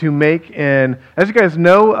to make. And as you guys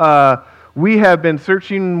know, we have been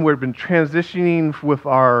searching, we've been transitioning with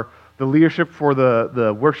the leadership for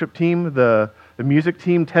the worship team, the music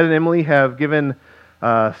team. Ted and Emily have given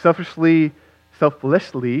selfishly,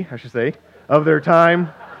 I should say, of their time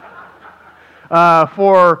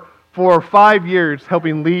for 5 years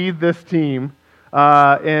helping lead this team.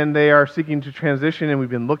 And they are seeking to transition, and we've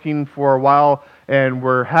been looking for a while, and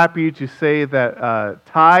we're happy to say that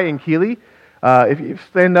Ty and Keely, if you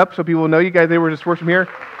stand up so people know you guys, they were just worshiping here.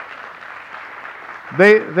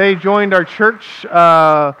 They joined our church,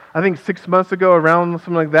 I think 6 months ago, around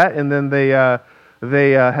something like that, and then they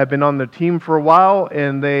have been on the team for a while,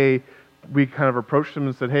 and we kind of approached them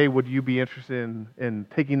and said, hey, would you be interested in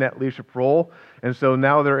taking that leadership role? And so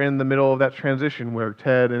now they're in the middle of that transition where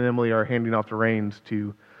Ted and Emily are handing off the reins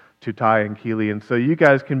to Ty and Keely. And so you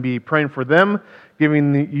guys can be praying for them,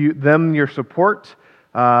 giving them your support,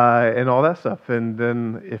 and all that stuff. And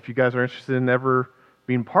then if you guys are interested in ever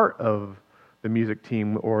being part of the music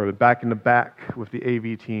team or back in the back with the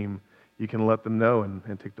AV team, you can let them know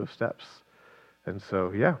and take those steps. And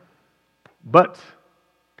so, yeah. But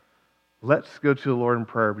let's go to the Lord in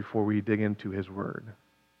prayer before we dig into His Word.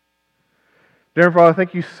 Dear Father,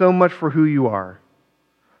 thank you so much for who you are.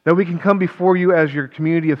 That we can come before you as your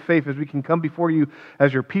community of faith, as we can come before you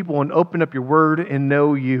as your people and open up your Word and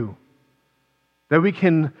know you. That we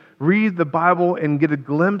can read the Bible and get a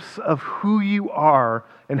glimpse of who you are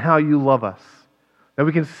and how you love us. That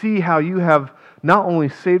we can see how you have not only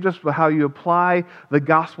saved us, but how you apply the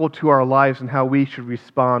gospel to our lives and how we should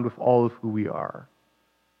respond with all of who we are.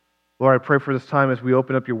 Lord, I pray for this time as we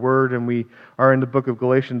open up your word and we are in the book of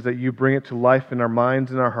Galatians, that you bring it to life in our minds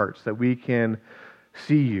and our hearts, that we can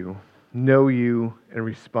see you, know you, and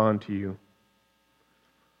respond to you.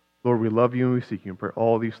 Lord, we love you and we seek you and pray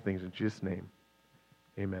all these things in Jesus' name.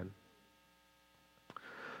 Amen.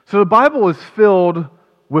 So the Bible is filled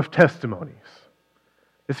with testimonies.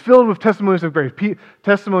 It's filled with testimonies of grace,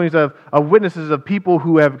 testimonies of witnesses of people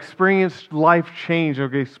who have experienced life change or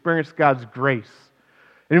experienced God's grace.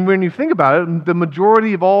 And when you think about it, the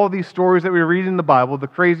majority of all of these stories that we read in the Bible, the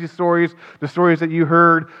crazy stories, the stories that you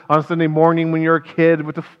heard on Sunday morning when you're a kid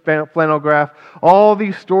with the flannel graph, all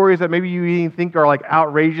these stories that maybe you even think are like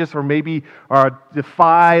outrageous or maybe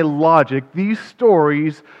defy logic, these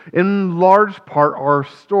stories in large part are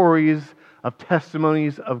stories of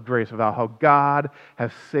testimonies of grace, about how God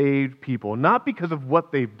has saved people, not because of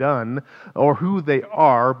what they've done or who they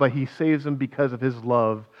are, but He saves them because of His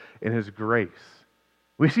love and His grace.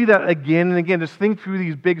 We see that again and again. Just think through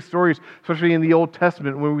these big stories, especially in the Old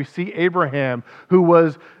Testament, when we see Abraham, who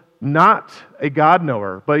was not a God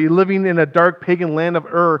knower, but he living in a dark pagan land of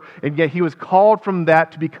Ur, and yet he was called from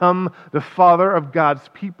that to become the father of God's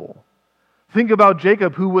people. Think about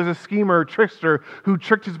Jacob, who was a schemer, trickster, who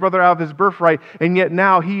tricked his brother out of his birthright, and yet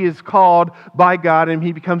now he is called by God and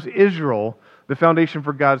he becomes Israel, the foundation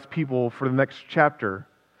for God's people for the next chapter.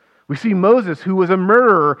 We see Moses, who was a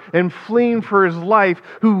murderer and fleeing for his life,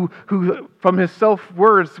 who from his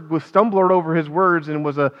self-words was stumbling over his words and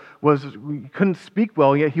couldn't speak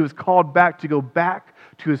well, yet he was called back to go back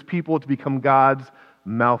to his people to become God's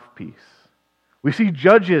mouthpiece. We see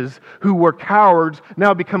judges who were cowards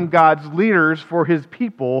now become God's leaders for His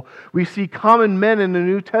people. We see common men in the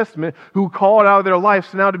New Testament who called out of their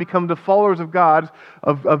lives now to become the followers of God,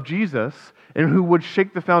 of Jesus, and who would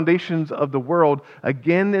shake the foundations of the world.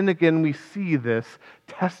 Again and again we see this,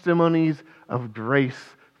 testimonies of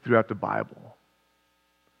grace throughout the Bible.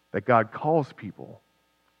 That God calls people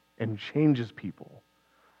and changes people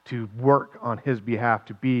to work on His behalf,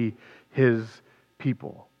 to be His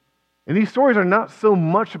people. And these stories are not so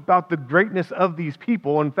much about the greatness of these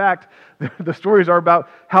people. In fact, the stories are about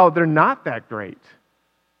how they're not that great.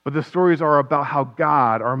 But the stories are about how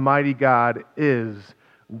God, our mighty God, is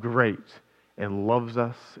great and loves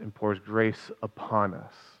us and pours grace upon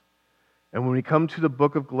us. And when we come to the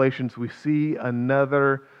book of Galatians, we see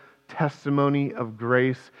another testimony of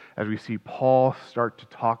grace as we see Paul start to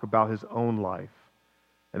talk about his own life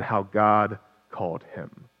and how God called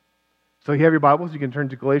him. So you have your Bibles, you can turn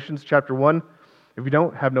to Galatians chapter 1. If you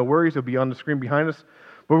don't, have no worries, it'll be on the screen behind us.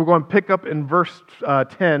 But we're going to pick up in verse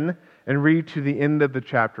 10 and read to the end of the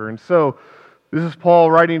chapter. And so this is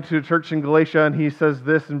Paul writing to the church in Galatia, and he says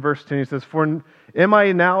this in verse 10. He says, "For am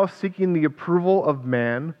I now seeking the approval of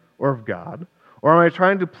man or of God? Or am I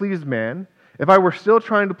trying to please man? If I were still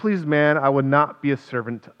trying to please man, I would not be a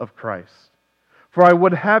servant of Christ. For I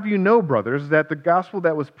would have you know, brothers, that the gospel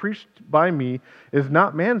that was preached by me is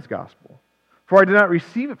not man's gospel. For I did not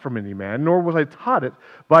receive it from any man, nor was I taught it,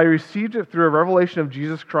 but I received it through a revelation of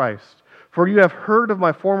Jesus Christ. For you have heard of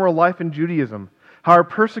my former life in Judaism, how I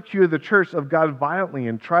persecuted the church of God violently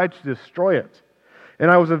and tried to destroy it. And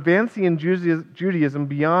I was advancing in Judaism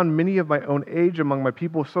beyond many of my own age among my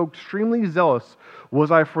people, so extremely zealous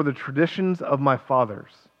was I for the traditions of my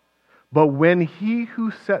fathers. But when he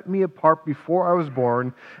who set me apart before I was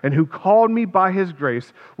born, and who called me by his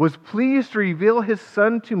grace, was pleased to reveal his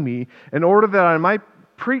Son to me, in order that I might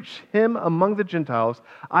preach him among the Gentiles,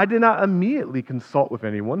 I did not immediately consult with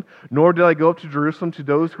anyone, nor did I go up to Jerusalem to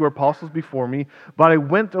those who were apostles before me, but I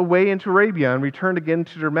went away into Arabia and returned again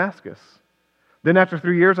to Damascus. Then after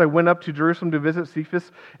 3 years I went up to Jerusalem to visit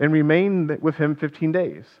Cephas and remained with him 15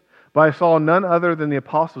 days. But I saw none other than the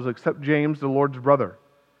apostles except James, the Lord's brother.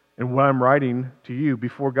 And what I'm writing to you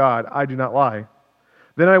before God, I do not lie.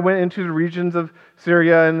 Then I went into the regions of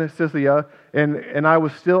Syria and Cilicia, and I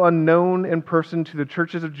was still unknown in person to the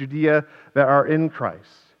churches of Judea that are in Christ.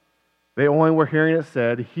 They only were hearing it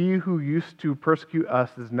said, he who used to persecute us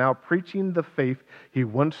is now preaching the faith he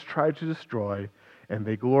once tried to destroy, and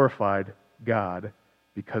they glorified God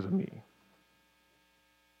because of me.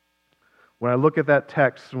 When I look at that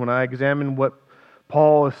text, when I examine what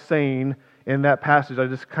Paul is saying in that passage, I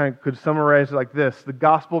just kind of could summarize it like this. The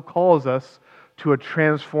gospel calls us to a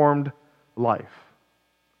transformed life.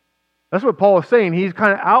 That's what Paul is saying. He's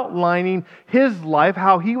kind of outlining his life,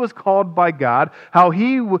 how he was called by God, how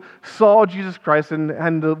he saw Jesus Christ,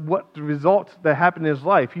 and what the results that happened in his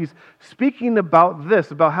life. He's speaking about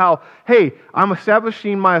this, about how, hey, I'm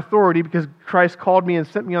establishing my authority because Christ called me and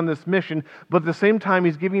sent me on this mission, but at the same time,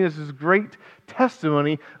 he's giving us this great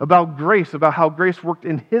testimony about grace, about how grace worked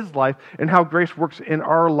in his life and how grace works in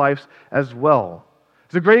our lives as well.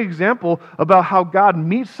 It's a great example about how God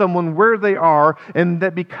meets someone where they are, and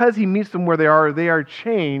that because he meets them where they are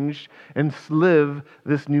changed and live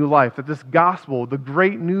this new life. That this gospel, the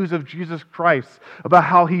great news of Jesus Christ, about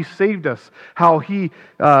how he saved us, how he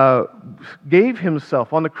gave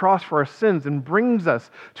himself on the cross for our sins and brings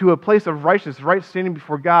us to a place of righteousness, right standing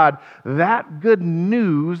before God, that good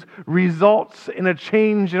news results in a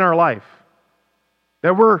change in our life.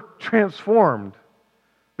 That we're transformed,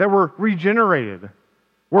 that we're regenerated.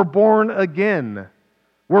 We're born again.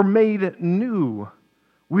 We're made new.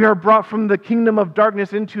 We are brought from the kingdom of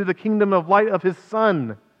darkness into the kingdom of light of his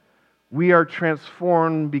Son. We are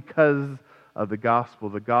transformed because of the gospel.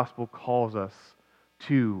 The gospel calls us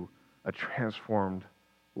to a transformed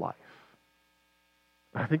life.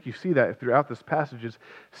 I think you see that throughout this passage,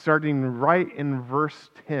 starting right in verse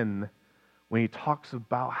 10, when he talks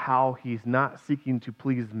about how he's not seeking to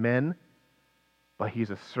please men, but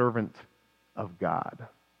he's a servant of God.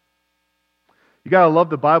 You got to love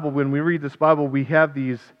the Bible. When we read this Bible, we have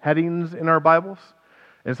these headings in our Bibles,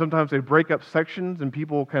 and sometimes they break up sections, and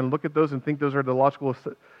people can look at those and think those are the logical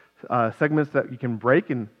segments that you can break,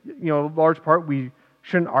 and large part, we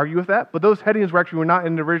shouldn't argue with that, but those headings were not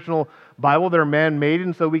in the original Bible. They're man-made,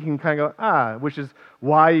 and so we can kind of go, which is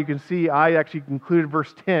why you can see I actually included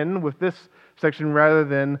verse 10 with this section rather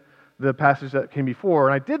than the passage that came before,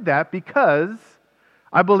 and I did that because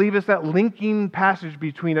I believe it's that linking passage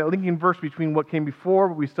that linking verse between what came before,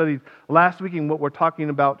 what we studied last week, and what we're talking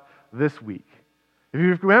about this week. If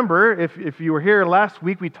you remember, if you were here last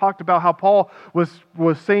week, we talked about how Paul was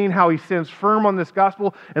saying how he stands firm on this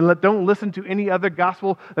gospel and don't listen to any other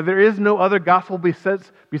gospel, that there is no other gospel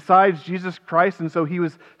besides Jesus Christ. And so he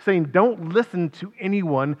was saying, don't listen to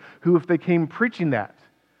anyone who, if they came preaching that.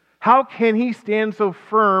 How can he stand so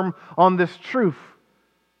firm on this truth?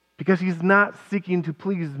 Because he's not seeking to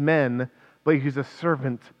please men, but he's a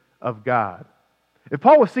servant of God. If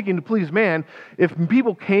Paul was seeking to please man, if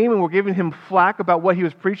people came and were giving him flack about what he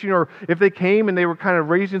was preaching, or if they came and they were kind of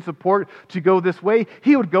raising support to go this way,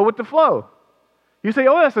 he would go with the flow. You say,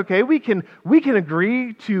 that's okay, we can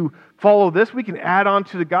agree to follow this, we can add on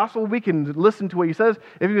to the gospel, we can listen to what he says.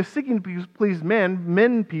 If he was seeking to please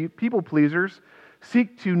men, people pleasers,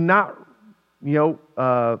 seek to not,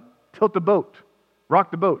 tilt the boat. Rock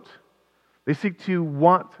the boat. They seek to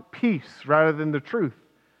want peace rather than the truth.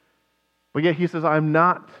 But yet he says, I'm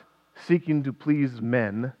not seeking to please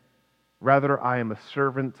men. Rather, I am a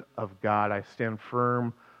servant of God. I stand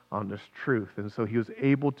firm on this truth. And so he was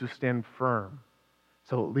able to stand firm.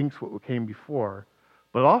 So it links what came before,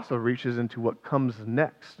 but also reaches into what comes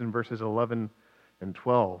next in verses 11 and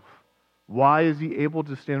 12. Why is he able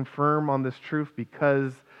to stand firm on this truth?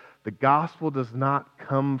 Because the gospel does not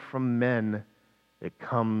come from men. It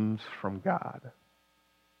comes from God.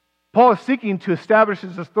 Paul is seeking to establish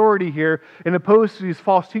his authority here and opposed to these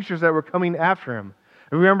false teachers that were coming after him.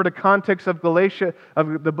 And remember, the context of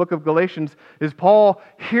the book of Galatians is Paul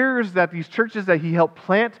hears that these churches that he helped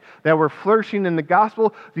plant that were flourishing in the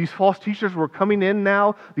gospel, these false teachers were coming in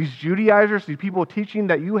now, these Judaizers, these people teaching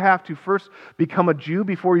that you have to first become a Jew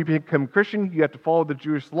before you become Christian, you have to follow the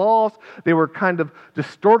Jewish laws. They were kind of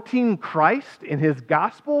distorting Christ in his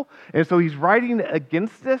gospel, and so he's writing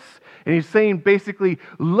against this, and he's saying basically,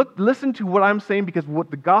 listen to what I'm saying, because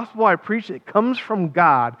what the gospel I preach, it comes from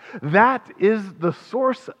God. That is the source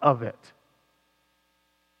of it.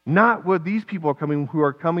 Not what these people who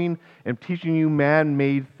are coming and teaching you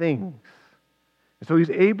man-made things. And so he's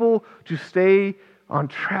able to stay on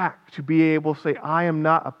track, to be able to say, I am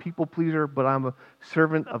not a people pleaser, but I'm a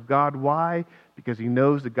servant of God. Why? Because he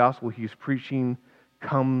knows the gospel he's preaching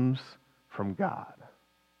comes from God.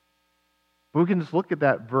 But we can just look at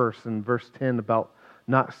that verse in verse 10 about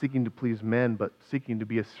not seeking to please men, but seeking to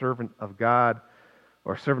be a servant of God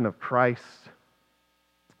or a servant of Christ.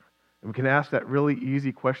 And we can ask that really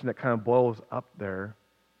easy question that kind of boils up there.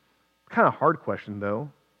 Kind of hard question, though.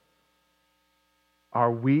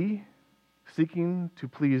 Are we seeking to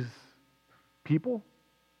please people?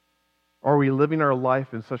 Or are we living our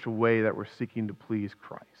life in such a way that we're seeking to please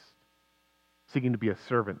Christ? Seeking to be a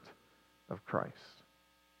servant of Christ?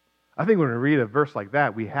 I think when we read a verse like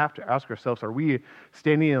that, we have to ask ourselves, are we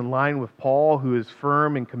standing in line with Paul, who is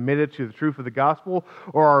firm and committed to the truth of the gospel?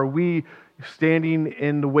 Or are we standing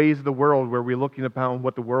in the ways of the world, where we're looking upon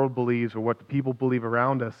what the world believes or what the people believe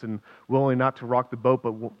around us, and willing not to rock the boat,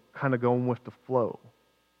 but kind of going with the flow?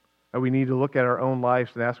 And we need to look at our own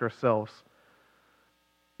lives and ask ourselves,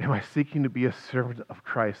 am I seeking to be a servant of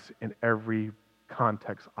Christ in every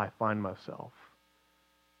context I find myself?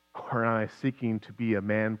 Or am I seeking to be a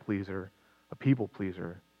man pleaser, a people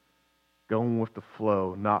pleaser, going with the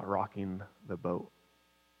flow, not rocking the boat?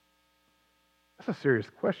 That's a serious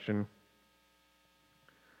question.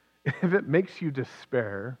 If it makes you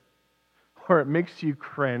despair, or it makes you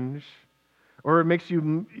cringe, or it makes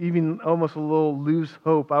you even almost a little lose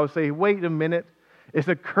hope, I would say, wait a minute. It's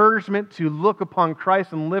encouragement to look upon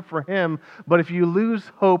Christ and live for Him. But if you lose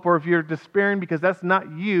hope, or if you're despairing because that's not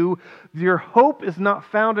you, your hope is not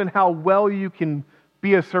found in how well you can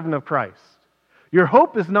be a servant of Christ. Your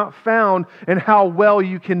hope is not found in how well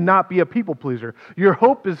you cannot be a people pleaser. Your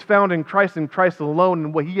hope is found in Christ and Christ alone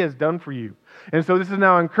and what He has done for you. And so this is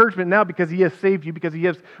now encouragement now, because He has saved you, because He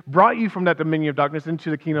has brought you from that dominion of darkness into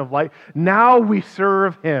the kingdom of light. Now we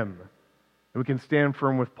serve Him. And we can stand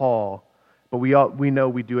firm with Paul. But we know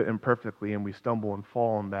we do it imperfectly, and we stumble and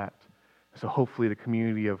fall in that. So hopefully the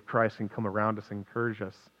community of Christ can come around us and encourage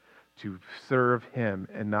us to serve Him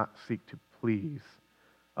and not seek to please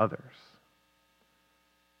others.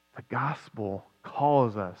 The gospel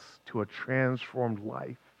calls us to a transformed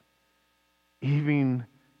life, even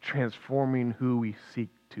transforming who we seek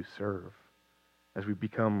to serve as we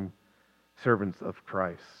become servants of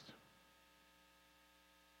Christ.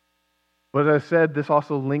 But as I said, this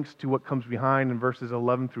also links to what comes behind in verses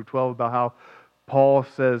 11 through 12 about how Paul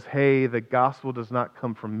says, hey, the gospel does not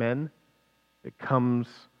come from men, it comes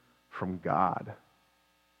from God.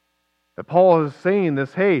 That Paul is saying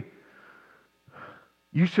this, hey,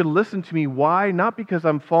 you should listen to me. Why? Not because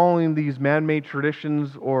I'm following these man-made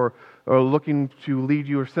traditions or looking to lead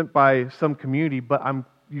you or sent by some community, but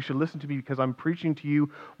you should listen to me because I'm preaching to you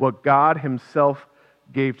what God Himself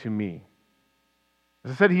gave to me.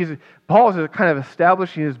 As I said, Paul is kind of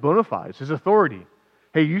establishing his bona fides, his authority.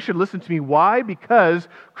 Hey, you should listen to me. Why? Because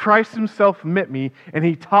Christ Himself met me, and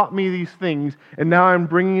He taught me these things, and now I'm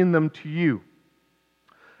bringing them to you.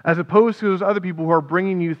 As opposed to those other people who are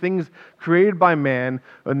bringing you things created by man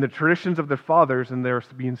and the traditions of their fathers, and they're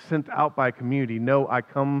being sent out by a community. No, I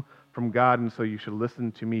come from God, and so you should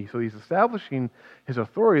listen to me. So he's establishing his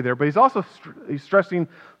authority there, but he's also stressing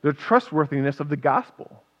the trustworthiness of the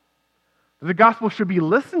gospel. The gospel should be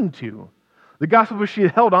listened to. The gospel should be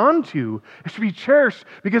held on to. It should be cherished,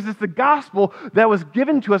 because it's the gospel that was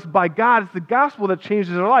given to us by God. It's the gospel that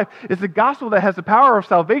changes our life. It's the gospel that has the power of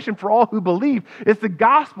salvation for all who believe. It's the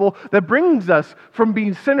gospel that brings us from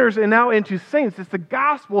being sinners and now into saints. It's the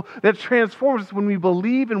gospel that transforms us when we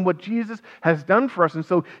believe in what Jesus has done for us. And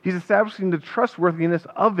so he's establishing the trustworthiness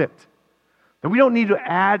of it. That we don't need to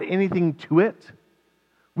add anything to it.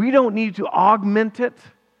 We don't need to augment it.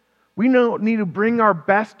 We don't need to bring our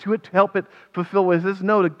best to it to help it fulfill what it is.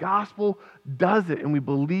 No, the gospel does it, and we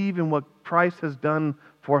believe in what Christ has done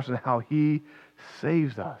for us and how He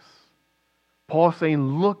saves us. Paul's saying,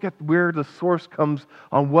 look at where the source comes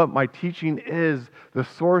on what my teaching is. The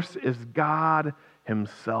source is God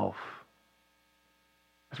Himself.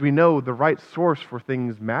 As we know, the right source for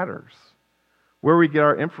things matters. Where we get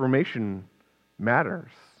our information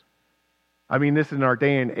matters. I mean, this in our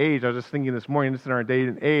day and age, I was just thinking this morning, this in our day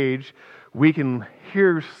and age, we can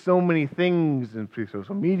hear so many things through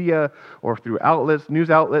social media or through outlets, news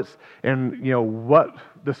outlets, and what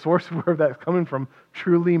the source where that's coming from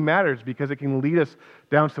truly matters because it can lead us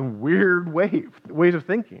down some weird ways of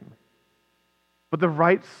thinking. But the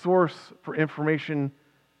right source for information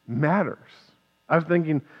matters. I was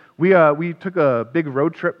thinking, we took a big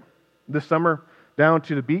road trip this summer down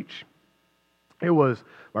to the beach. It was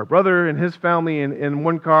my brother and his family in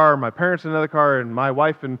one car, my parents in another car, and my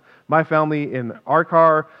wife and my family in our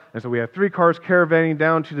car. And so we had 3 cars caravanning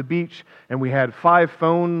down to the beach, and we had 5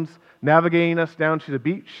 phones navigating us down to the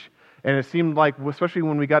beach. And it seemed like, especially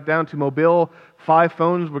when we got down to Mobile, 5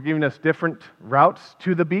 phones were giving us different routes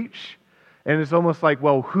to the beach. And it's almost like,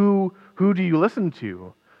 well, who do you listen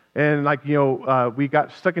to? And we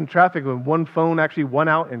got stuck in traffic when one phone actually went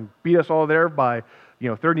out and beat us all there by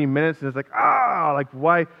 30 minutes, and it's like,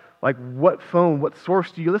 why, what phone, what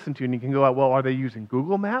source do you listen to? And you can go out, well, are they using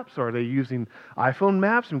Google Maps, or are they using iPhone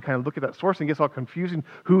Maps? And kind of look at that source and it gets all confusing.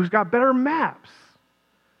 Who's got better maps?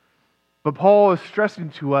 But Paul is stressing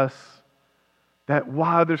to us that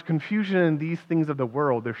while there's confusion in these things of the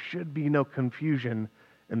world, there should be no confusion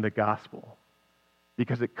in the gospel,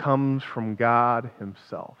 because it comes from God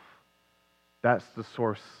himself. That's the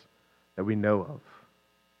source that we know of.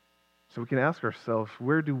 So we can ask ourselves,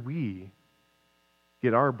 where do we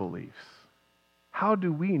get our beliefs? How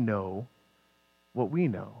do we know what we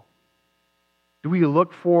know? Do we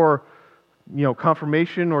look for,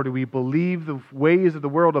 confirmation, or do we believe the ways of the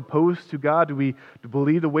world opposed to God? Do we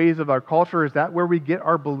believe the ways of our culture? Is that where we get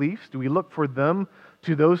our beliefs? Do we look for them,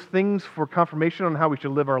 to those things, for confirmation on how we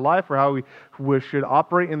should live our life or how we should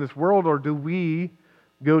operate in this world? Or do we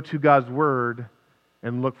go to God's Word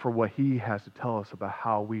and look for what He has to tell us about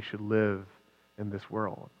how we should live in this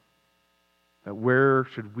world? That where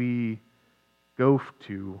should we go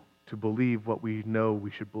to believe what we know we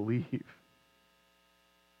should believe?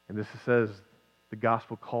 And this says the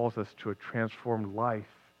gospel calls us to a transformed life,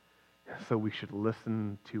 so we should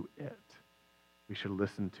listen to it. We should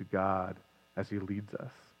listen to God as He leads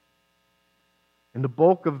us. And the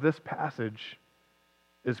bulk of this passage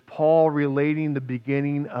is Paul relating the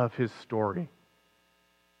beginning of his story.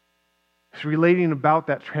 He's relating about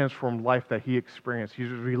that transformed life that he experienced.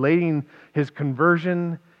 He's relating his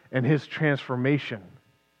conversion and his transformation.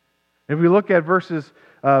 If we look at verses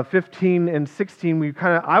 15 and 16,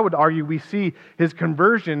 I would argue we see his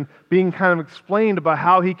conversion being kind of explained about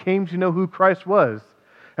how he came to know who Christ was.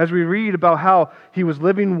 As we read about how he was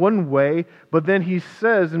living one way, but then he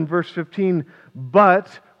says in verse 15,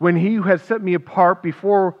 "But when he who had set me apart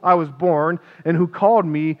before I was born, and who called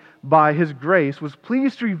me by his grace, was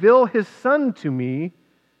pleased to reveal his Son to me,"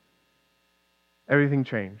 everything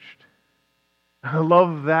changed. I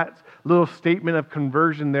love that little statement of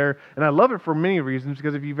conversion there, and I love it for many reasons,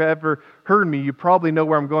 because if you've ever heard me, you probably know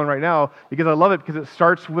where I'm going right now, because I love it because it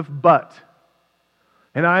starts with "but."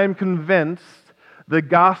 And I am convinced the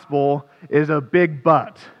gospel is a big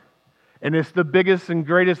but. And it's the biggest and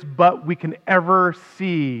greatest but we can ever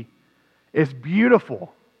see. It's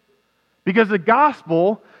beautiful. Because the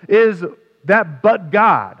gospel is that but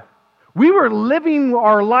God. We were living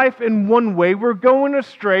our life in one way. We're going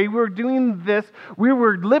astray. We're doing this. We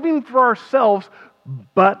were living for ourselves,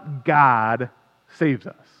 but God saves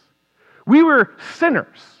us. We were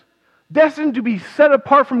sinners, destined to be set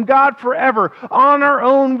apart from God forever. On our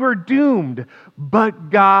own, we're doomed. But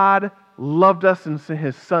God loved us and sent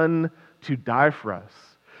His Son to die for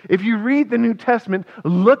us. If you read the New Testament,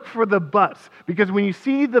 look for the buts, because when you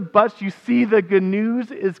see the buts, you see the good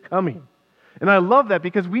news is coming. And I love that,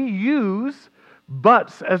 because we use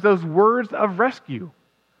buts as those words of rescue.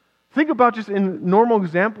 Think about just in normal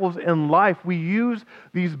examples in life, we use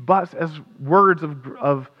these buts as words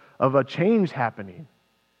of a change happening.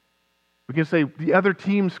 We can say the other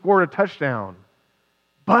team scored a touchdown,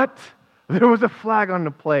 but there was a flag on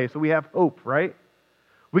the play, so we have hope, right?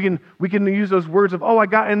 We can use those words of, I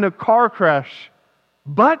got in a car crash,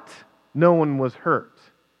 but no one was hurt.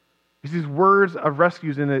 These words of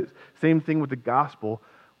rescues, and the same thing with the gospel.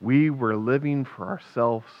 We were living for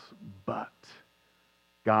ourselves, but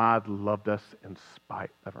God loved us in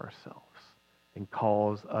spite of ourselves and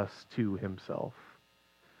calls us to Himself.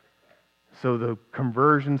 So the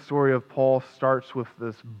conversion story of Paul starts with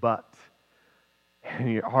this but.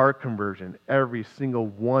 And our conversion, every single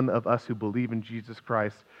one of us who believe in Jesus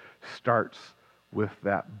Christ, starts with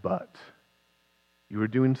that but. You were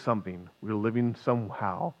doing something, we were living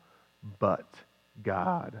somehow, but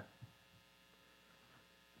God.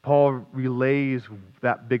 Paul relays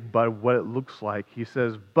that big but, what it looks like. He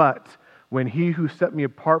says, "But when he who set me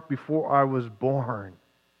apart before I was born.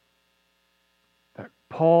 That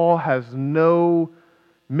Paul has no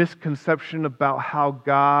misconception about how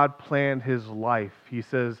God planned his life. He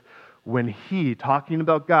says, when he, talking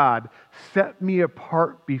about God, set me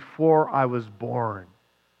apart before I was born.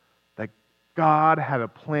 That God had a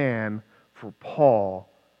plan for Paul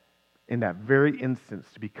in that very instance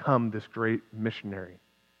to become this great missionary.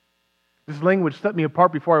 This language, set me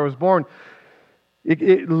apart before I was born,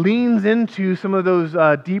 it leans into some of those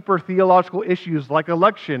deeper theological issues like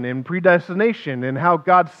election and predestination and how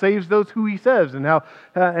God saves those who he says and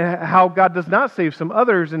how God does not save some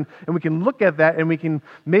others. And we can look at that and we can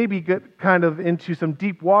maybe get kind of into some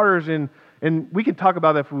deep waters and we can talk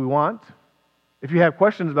about that if we want. If you have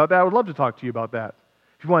questions about that, I would love to talk to you about that.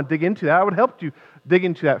 If you want to dig into that, I would help you dig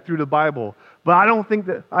into that through the Bible. But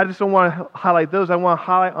I just don't want to highlight those. I want to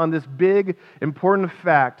highlight on this big, important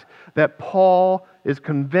fact that Paul is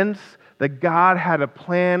convinced that God had a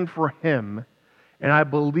plan for him. And I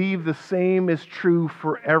believe the same is true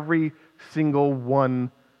for every single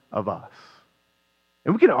one of us.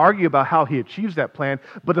 And we can argue about how he achieves that plan,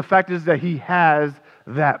 but the fact is that he has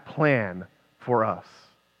that plan for us.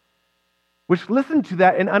 Which, listen to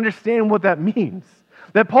that and understand what that means.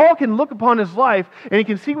 That Paul can look upon his life and he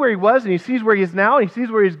can see where he was and he sees where he is now and he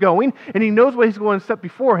sees where he's going and he knows what he's going to set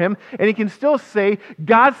before him and he can still say,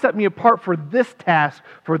 God set me apart for this task,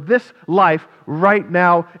 for this life right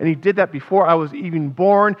now, and he did that before I was even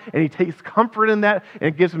born, and he takes comfort in that and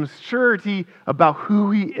it gives him surety about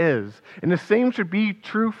who he is. And the same should be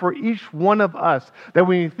true for each one of us, that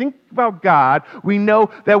when we think about God, we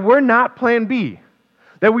know that we're not plan B,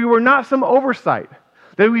 that we were not some oversight,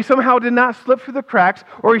 that we somehow did not slip through the cracks,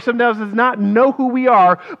 or he sometimes does not know who we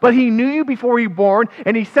are, but he knew you before you were born,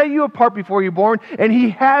 and he set you apart before you were born, and he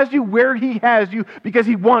has you where he has you because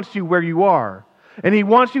he wants you where you are. And he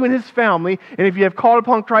wants you in his family, and if you have called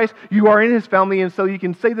upon Christ, you are in his family, and so you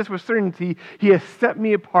can say this with certainty, he has set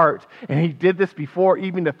me apart, and he did this before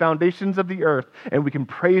even the foundations of the earth, and we can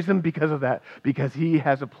praise him because of that, because he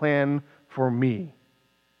has a plan for me.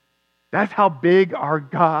 That's how big our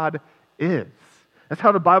God is. That's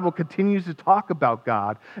how the Bible continues to talk about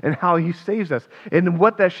God and how he saves us. And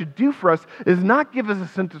what that should do for us is not give us a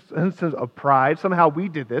sense of pride. Somehow we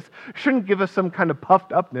did this. It shouldn't give us some kind of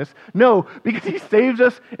puffed upness. No, because he saves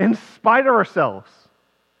us in spite of ourselves.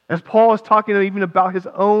 As Paul is talking even about his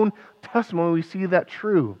own testimony, we see that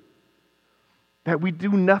true. That we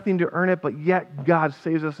do nothing to earn it, but yet God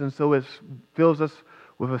saves us, and so it fills us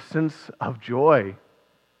with a sense of joy,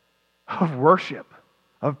 of worship,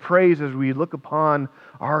 of praise as we look upon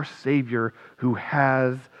our Savior who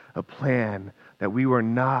has a plan, that we were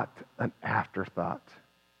not an afterthought,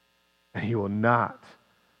 and he will not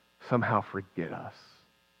somehow forget us,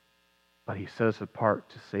 but he set us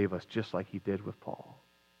apart to save us just like he did with Paul.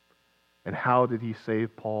 And how did he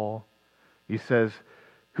save Paul? He says,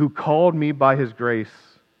 who called me by his grace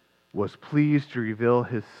was pleased to reveal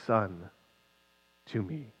his Son to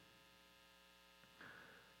me.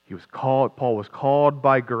 Paul was called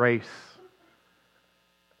by grace,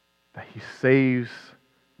 that he saves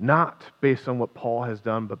not based on what Paul has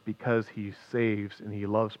done, but because he saves and he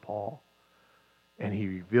loves Paul. And he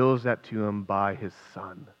reveals that to him by his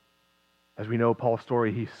Son. As we know Paul's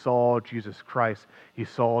story, he saw Jesus Christ. He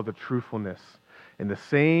saw the truthfulness. In the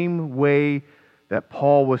same way that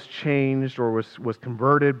Paul was changed or was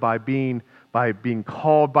converted by being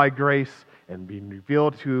called by grace and being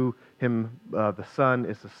revealed to him, the Son,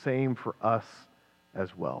 is the same for us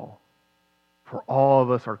as well. For all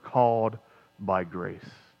of us are called by grace.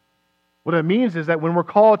 What it means is that when we're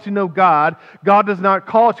called to know God, God does not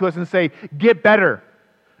call to us and say, get better,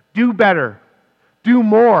 do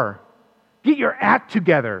more, get your act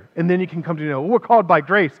together, and then you can come to know. We're called by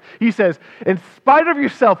grace. He says, in spite of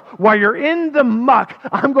yourself, while you're in the muck,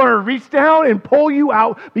 I'm going to reach down and pull you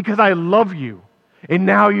out because I love you. And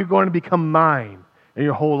now you're going to become mine. And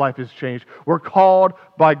your whole life has changed. We're called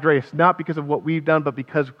by grace, not because of what we've done, but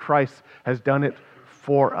because Christ has done it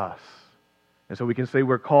for us. And so we can say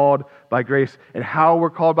we're called by grace. And how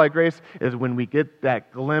we're called by grace is when we get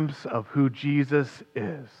that glimpse of who Jesus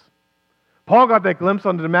is. Paul got that glimpse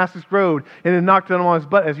on the Damascus Road, and it knocked him on his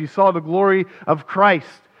butt as he saw the glory of Christ,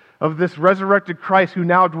 of this resurrected Christ who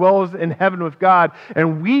now dwells in heaven with God.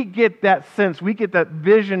 And we get that sense, we get that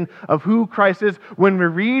vision of who Christ is when we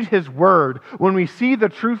read his word, when we see the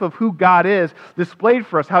truth of who God is displayed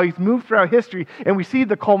for us, how he's moved throughout history, and we see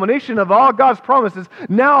the culmination of all God's promises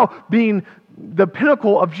now being the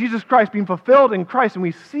pinnacle of Jesus Christ being fulfilled in Christ, and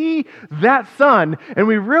we see that Son, and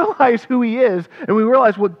we realize who He is, and we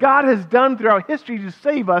realize what God has done throughout history to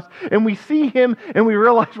save us, and we see Him, and we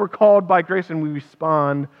realize we're called by grace, and we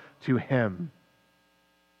respond to Him.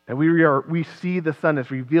 And we see the Son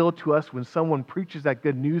as revealed to us when someone preaches that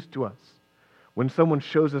good news to us, when someone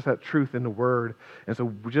shows us that truth in the Word. And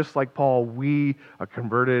so just like Paul, we are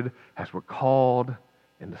converted as we're called,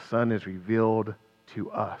 and the Son is revealed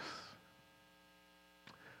to us.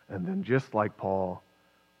 And then just like Paul,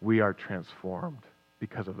 we are transformed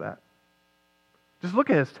because of that. Just look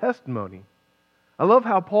at his testimony. I love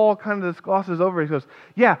how Paul kind of just glosses over it. He goes,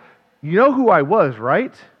 yeah, you know who I was,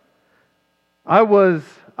 right?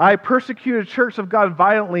 I persecuted the church of God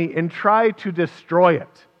violently and tried to destroy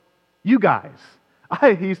it. You guys.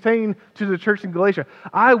 He's saying to the church in Galatia,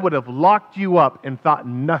 I would have locked you up and thought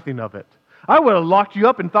nothing of it. I would have locked you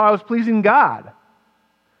up and thought I was pleasing God.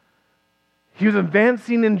 He was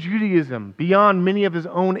advancing in Judaism beyond many of his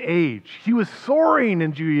own age. He was soaring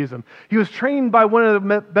in Judaism. He was trained by one of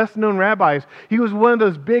the best-known rabbis. He was one of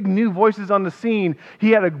those big new voices on the scene.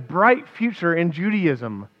 He had a bright future in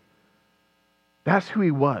Judaism. That's who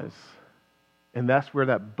he was. And that's where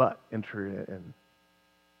that but entered in.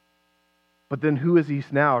 But then who is he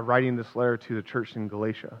now writing this letter to the church in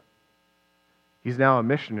Galatia? He's now a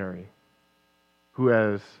missionary who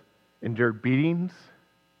has endured beatings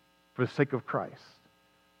for the sake of Christ,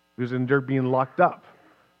 who's endured being locked up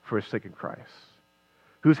for the sake of Christ,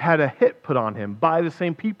 who's had a hit put on him by the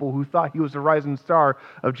same people who thought he was the rising star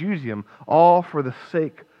of Judaism, all for the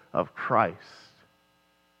sake of Christ.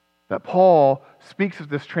 That Paul speaks of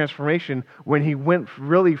this transformation when he went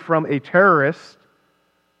really from a terrorist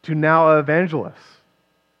to now an evangelist.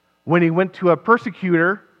 When he went to a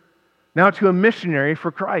persecutor, now to a missionary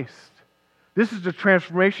for Christ. This is the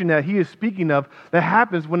transformation that he is speaking of that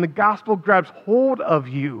happens when the gospel grabs hold of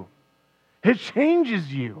you. It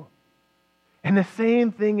changes you. And the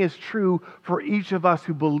same thing is true for each of us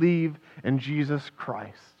who believe in Jesus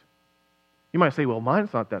Christ. You might say, well,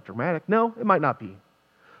 mine's not that dramatic. No, it might not be.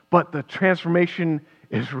 But the transformation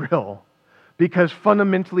is real. Because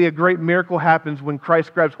fundamentally a great miracle happens when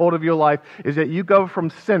Christ grabs hold of your life, is that you go from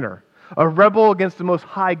sinner, a rebel against the Most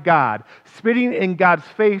High God, spitting in God's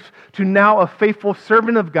face, to now a faithful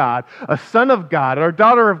servant of God, a son of God, or a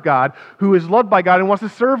daughter of God, who is loved by God and wants to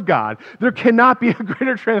serve God. There cannot be a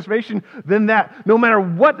greater transformation than that. No matter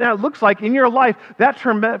what that looks like in your life, that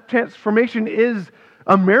transformation is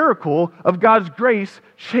a miracle of God's grace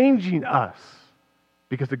changing us,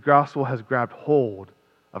 because the gospel has grabbed hold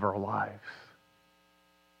of our lives.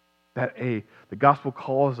 The gospel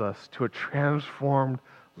calls us to a transformed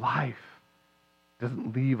life. It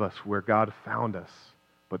doesn't leave us where God found us,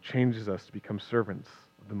 but changes us to become servants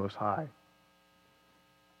of the Most High.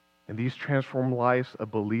 And these transformed lives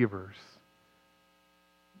of believers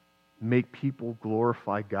make people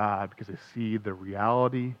glorify God because they see the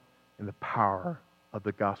reality and the power of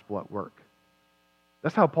the gospel at work.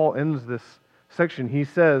 That's how Paul ends this section. He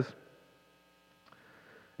says,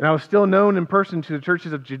 and I was still known in person to the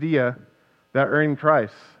churches of Judea that are in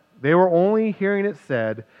Christ. They were only hearing it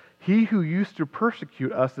said, he who used to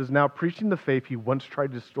persecute us is now preaching the faith he once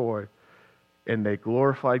tried to destroy, and they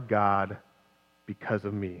glorified God because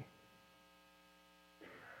of me.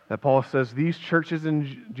 That Paul says these churches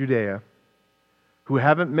in Judea who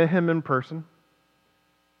haven't met him in person,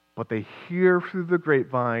 but they hear through the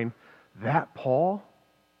grapevine that Paul,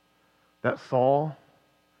 that Saul,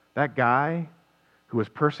 that guy who was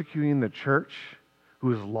persecuting the church, who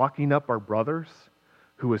was locking up our brothers,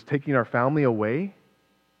 who was taking our family away,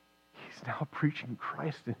 he's now preaching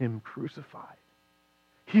Christ and Him crucified.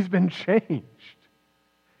 He's been changed.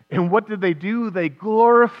 And what did they do? They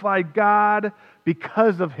glorified God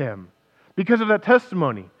because of Him, because of that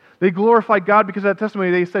testimony. They glorified God because of that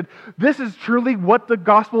testimony. They said, this is truly what the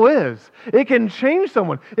gospel is. It can change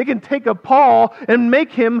someone. It can take a Paul and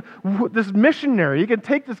make him this missionary. It can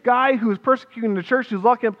take this guy who is persecuting the church, who's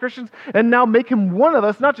locking up Christians, and now make him one of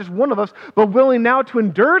us, not just one of us, but willing now to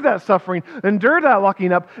endure that suffering, endure that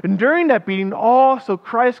locking up, enduring that beating, all so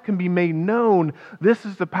Christ can be made known. This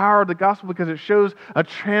is the power of the gospel because it shows a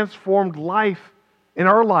transformed life in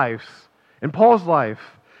our lives, in Paul's life.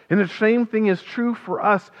 And the same thing is true for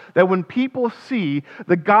us, that when people see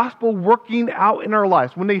the gospel working out in our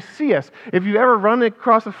lives, when they see us, if you've ever run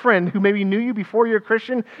across a friend who maybe knew you before you're a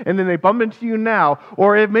Christian and then they bump into you now,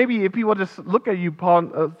 or if people just look at you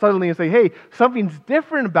suddenly and say, hey, something's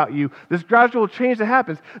different about you, this gradual change that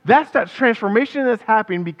happens, that's that transformation that's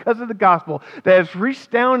happening because of the gospel that has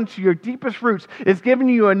reached down to your deepest roots. It's giving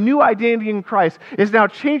you a new identity in Christ. It's now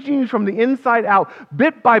changing you from the inside out,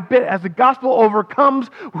 bit by bit, as the gospel overcomes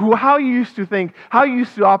how you used to think, how you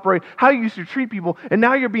used to operate, how you used to treat people, and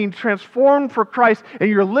now you're being transformed for Christ, and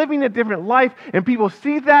you're living a different life, and people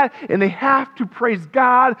see that, and they have to praise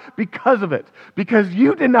God because of it. Because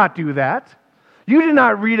you did not do that. You did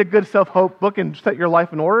not read a good self-help book and set your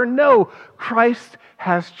life in order. No, Christ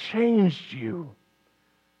has changed you.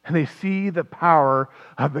 And they see the power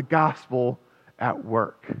of the gospel at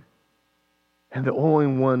work. And the only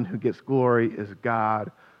one who gets glory is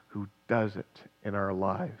God, who does it in our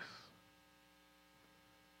lives.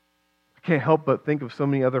 I can't help but think of so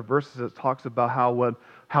many other verses that talks about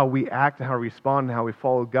how we act and how we respond and how we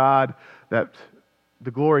follow God, that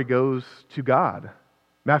the glory goes to God.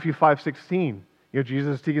 Matthew 5:16.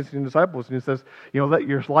 Jesus is teaching his disciples, and he says, let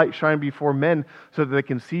your light shine before men so that they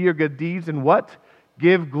can see your good deeds and what?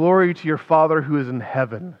 Give glory to your Father who is in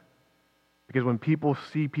heaven. Because when people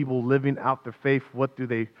see people living out their faith, what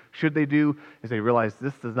should they do? Is they realize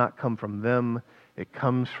this does not come from them. It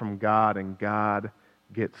comes from God, and God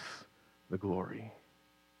gets the glory.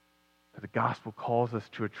 The gospel calls us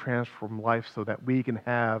to a transformed life so that we can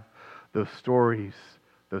have those stories,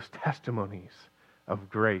 those testimonies of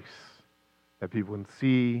grace that people can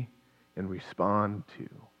see and respond to.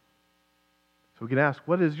 So we can ask,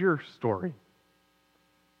 what is your story?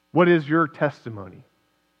 What is your testimony?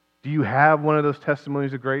 Do you have one of those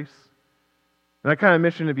testimonies of grace? And I kind of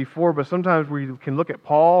mentioned it before, but sometimes we can look at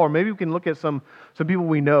Paul, or maybe we can look at some people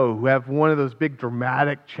we know who have one of those big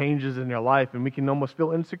dramatic changes in their life, and we can almost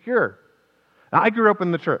feel insecure. Now, I grew up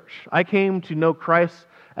in the church. I came to know Christ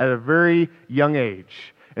at a very young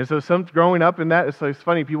age. And so growing up in that, it's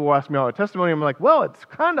funny, people ask me all the testimony, I'm like, well, it's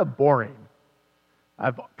kind of boring.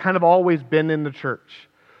 I've kind of always been in the church.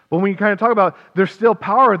 But when you kind of talk about, there's still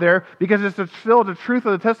power there, because it's still the truth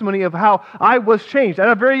of the testimony of how I was changed. At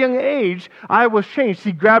a very young age, I was changed.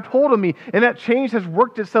 He grabbed hold of me, and that change has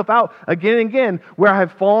worked itself out again and again, where I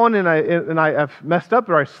have fallen and I have messed up,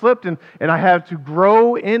 or I slipped, and I have to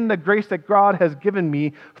grow in the grace that God has given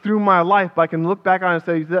me through my life. But I can look back on it and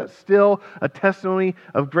say, that's still a testimony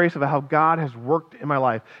of grace of how God has worked in my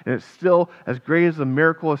life. And it's still as great as a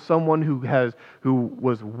miracle as someone who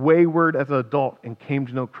was wayward as an adult and came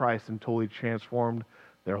to know Christ and totally transformed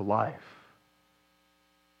their life.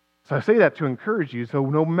 So I say that to encourage you. So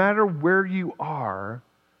no matter where you are,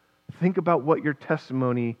 think about what your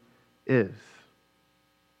testimony is.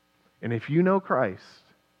 And if you know Christ,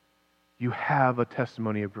 you have a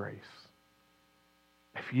testimony of grace.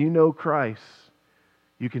 If you know Christ,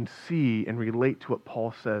 you can see and relate to what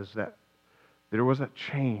Paul says, that there was a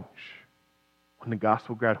change when the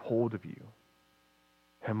gospel grabbed hold of you.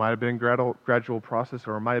 It might have been a gradual process,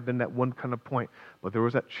 or it might have been that one kind of point, but there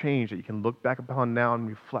was that change that you can look back upon now and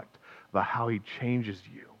reflect about how he changes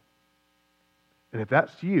you. And if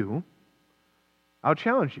that's you, I'll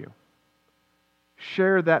challenge you.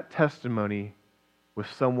 Share that testimony with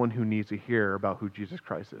someone who needs to hear about who Jesus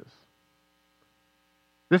Christ is.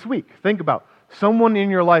 This week, think about someone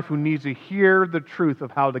in your life who needs to hear the truth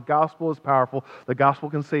of how the gospel is powerful, the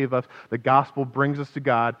gospel can save us, the gospel brings us to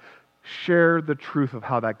God. Share the truth of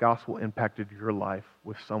how that gospel impacted your life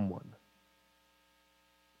with someone.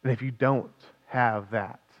 And if you don't have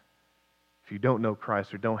that, if you don't know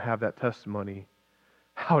Christ or don't have that testimony,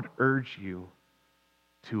 I would urge you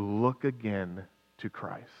to look again to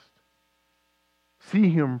Christ. See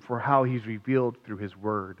him for how he's revealed through his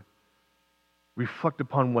word. Reflect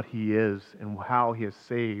upon what he is and how he has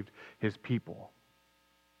saved his people.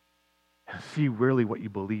 And see really what you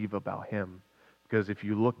believe about him. Because if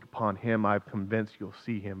you look upon him, I'm convinced you'll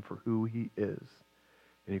see him for who he is,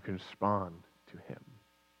 and you can respond to him.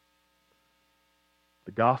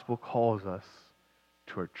 The gospel calls us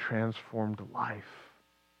to a transformed life.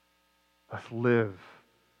 Let's live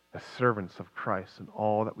as servants of Christ in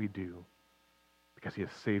all that we do, because he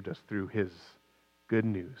has saved us through his good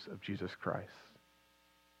news of Jesus Christ.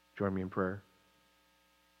 Join me in prayer.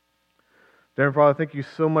 Dear Father, thank you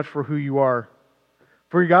so much for who you are,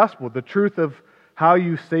 for your gospel, the truth of how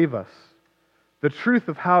you save us, the truth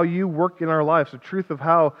of how you work in our lives, the truth of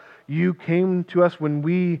how you came to us when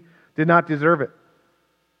we did not deserve it.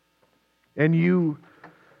 And you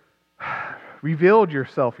revealed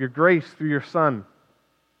yourself, your grace through your Son,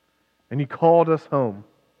 and you called us home.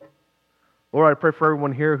 Lord, I pray for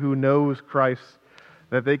everyone here who knows Christ,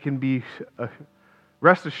 that they can be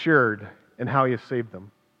rest assured in how He has saved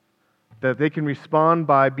them. That they can respond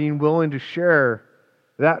by being willing to share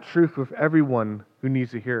that truth with everyone who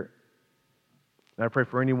needs to hear it. And I pray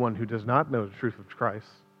for anyone who does not know the truth of Christ,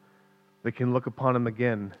 they can look upon Him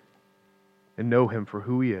again and know Him for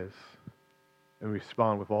who He is and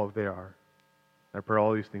respond with all that they are. I pray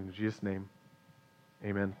all these things in Jesus' name.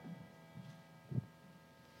 Amen.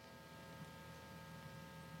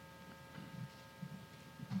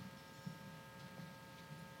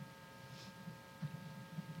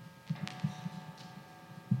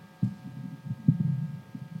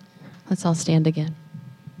 Let's all stand again.